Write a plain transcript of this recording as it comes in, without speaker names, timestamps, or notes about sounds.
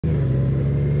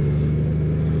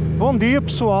Bom dia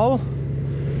pessoal,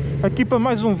 aqui para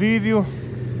mais um vídeo.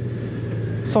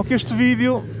 Só que este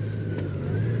vídeo,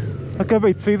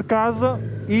 acabei de sair de casa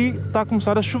e está a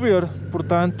começar a chover,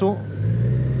 portanto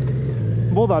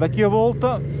vou dar aqui a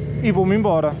volta e vou-me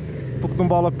embora, porque não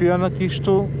vale a pena que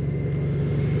isto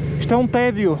é um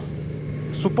tédio.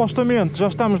 Supostamente já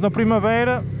estamos na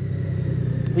primavera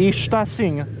e isto está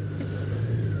assim.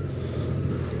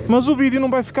 Mas o vídeo não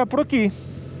vai ficar por aqui,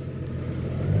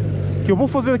 que eu vou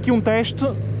fazer aqui um teste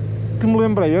que me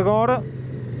lembrei agora,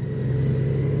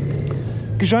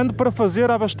 que já ando para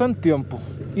fazer há bastante tempo,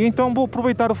 e então vou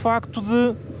aproveitar o facto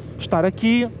de estar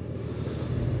aqui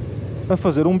a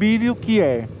fazer um vídeo que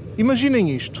é,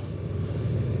 imaginem isto,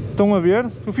 estão a ver?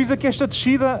 Eu fiz aqui esta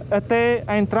descida até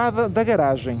à entrada da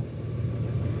garagem.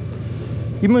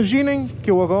 Imaginem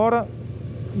que eu agora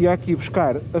ia aqui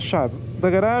buscar a chave da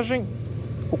garagem,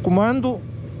 o comando.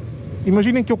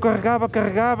 Imaginem que eu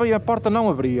carregava e a porta não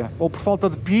abria, ou por falta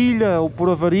de pilha, ou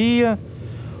por avaria,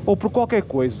 ou por qualquer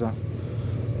coisa.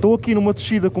 Estou aqui numa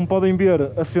descida, como podem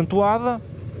ver, acentuada.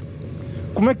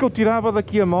 Como é que eu tirava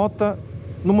daqui a moto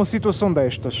numa situação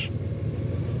destas?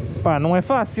 Pá, não é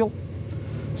fácil.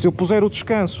 Se eu puser o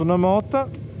descanso na moto,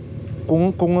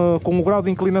 com o grau de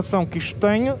inclinação que isto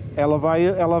tem, ela vai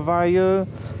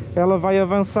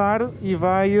avançar e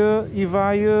vai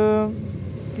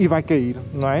cair,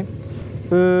 não é?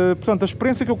 Portanto, a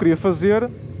experiência que eu queria fazer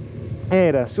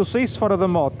era, se eu saísse fora da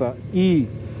moto e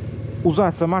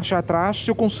usasse a marcha atrás, se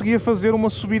eu conseguia fazer uma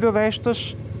subida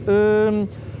destas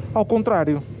ao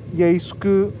contrário. E é isso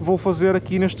que vou fazer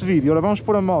aqui neste vídeo. Ora, vamos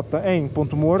pôr a moto em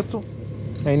ponto morto,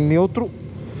 em neutro.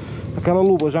 Aquela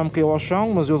luva já me caiu ao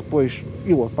chão, mas eu depois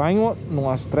apanho-a, não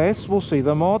há stress. Vou sair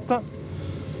da moto.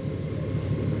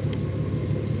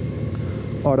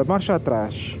 Ora, marcha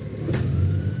atrás.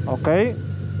 Ok?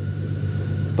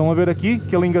 Estão a ver aqui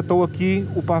que ele engatou aqui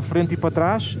o para a frente e para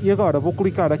trás, e agora vou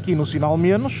clicar aqui no sinal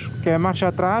menos, que é a marcha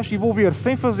atrás, e vou ver,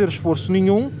 sem fazer esforço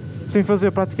nenhum, sem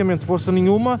fazer praticamente força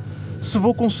nenhuma, se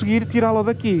vou conseguir tirá-la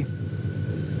daqui.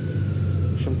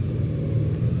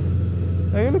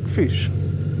 É ele que fiz,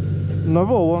 na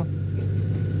boa.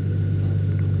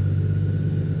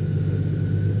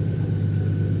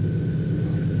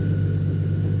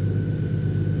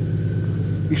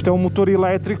 Isto é um motor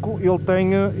elétrico, ele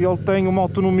tem uma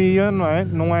autonomia, não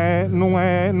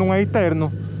é eterno,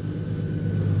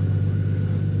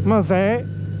 mas é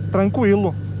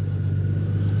tranquilo.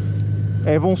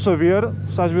 É bom saber,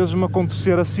 se às vezes me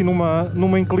acontecer assim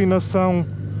numa inclinação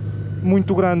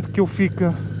muito grande que eu fique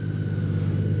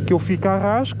à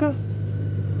rasca,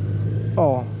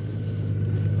 ó,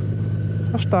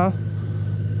 lá está.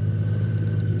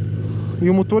 E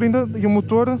o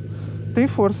motor tem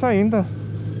força ainda.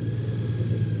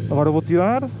 Agora vou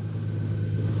tirar.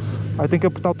 Aí tem que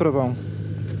apertar o travão.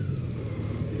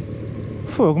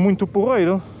 Fogo, muito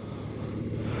porreiro.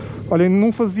 Olhem,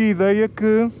 não fazia ideia,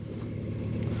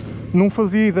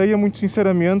 muito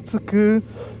sinceramente, que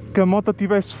a moto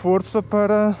tivesse força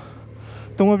para...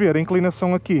 Estão a ver a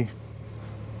inclinação aqui?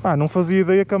 Não fazia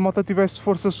ideia que a moto tivesse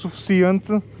força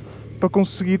suficiente para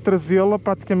conseguir trazê-la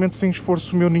praticamente sem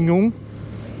esforço meu nenhum,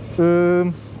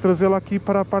 trazê-la aqui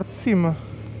para a parte de cima.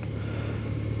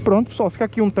 Pronto pessoal, fica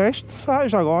aqui um teste.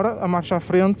 Já agora, a marcha à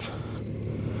frente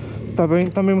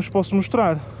também vos posso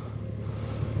mostrar.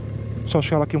 Só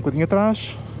chegar aqui um bocadinho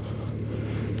atrás.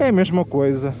 É a mesma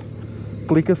coisa.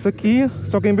 Clica-se aqui,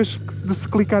 só que em vez de se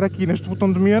clicar aqui neste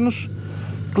botão de menos,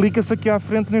 clica-se aqui à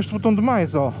frente neste botão de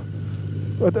mais, ó.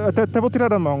 Até vou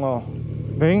tirar a mão, ó.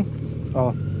 Bem,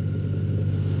 ó.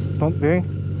 Pronto, bem.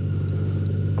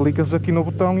 Clica-se aqui no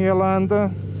botão e ela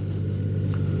anda.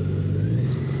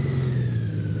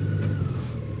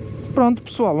 Pronto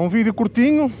pessoal, um vídeo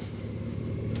curtinho.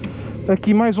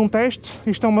 Aqui mais um teste.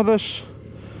 Isto é uma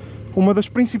das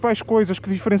principais coisas que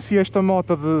diferencia esta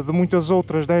moto de muitas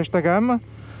outras desta gama,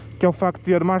 que é o facto de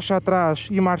ter marcha atrás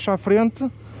e marcha à frente,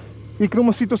 e que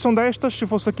numa situação destas, se eu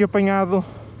fosse aqui apanhado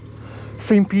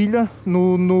sem pilha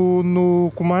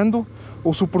no comando,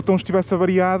 ou se o portão estivesse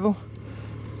avariado,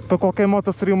 para qualquer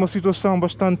moto seria uma situação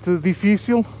bastante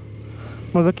difícil,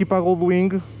 mas aqui para a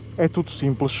Goldwing é tudo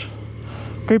simples.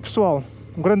 Ok pessoal,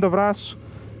 um grande abraço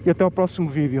e até ao próximo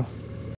vídeo.